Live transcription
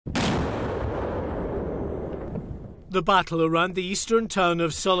The battle around the eastern town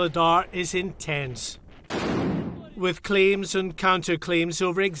of Soledar is intense, with claims and counterclaims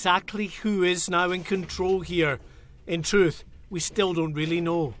over exactly who is now in control here. In truth, we still don't really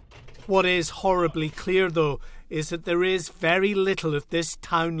know. What is horribly clear, though, is that there is very little of this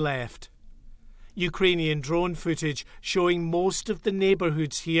town left. Ukrainian drone footage showing most of the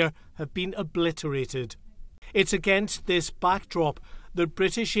neighbourhoods here have been obliterated. It's against this backdrop that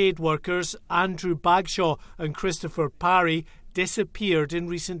British aid workers Andrew Bagshaw and Christopher Parry disappeared in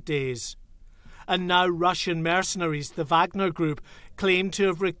recent days. And now Russian mercenaries, the Wagner Group, claim to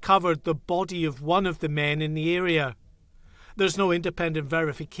have recovered the body of one of the men in the area. There's no independent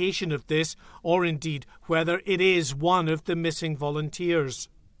verification of this, or indeed whether it is one of the missing volunteers.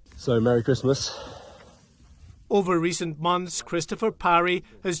 So, Merry Christmas. Over recent months, Christopher Parry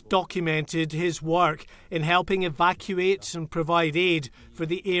has documented his work in helping evacuate and provide aid for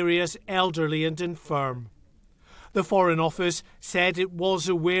the area's elderly and infirm. The Foreign Office said it was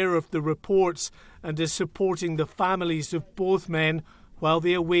aware of the reports and is supporting the families of both men while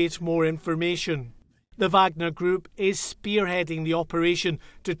they await more information. The Wagner Group is spearheading the operation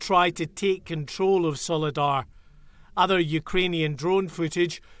to try to take control of Soledar. Other Ukrainian drone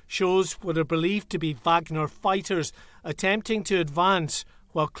footage shows what are believed to be Wagner fighters attempting to advance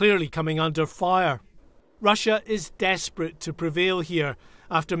while clearly coming under fire. Russia is desperate to prevail here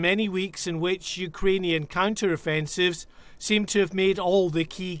after many weeks in which Ukrainian counter-offensives seem to have made all the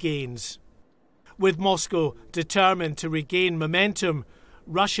key gains. With Moscow determined to regain momentum,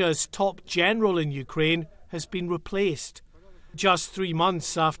 Russia's top general in Ukraine has been replaced. Just 3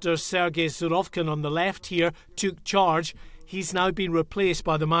 months after Sergei Surovkin on the left here took charge, he's now been replaced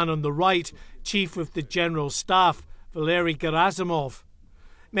by the man on the right, Chief of the General Staff, Valery Gerasimov.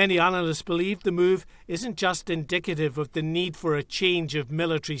 Many analysts believe the move isn't just indicative of the need for a change of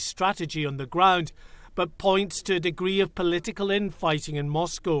military strategy on the ground, but points to a degree of political infighting in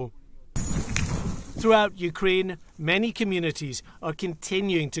Moscow. Throughout Ukraine, many communities are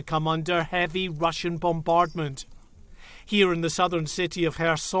continuing to come under heavy Russian bombardment. Here in the southern city of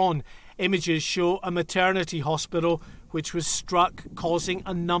Kherson, images show a maternity hospital which was struck, causing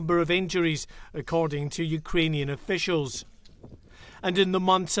a number of injuries, according to Ukrainian officials. And in the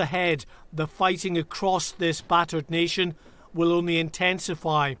months ahead, the fighting across this battered nation will only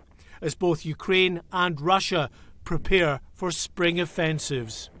intensify as both Ukraine and Russia prepare for spring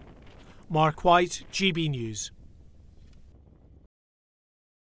offensives. Mark White, GB News.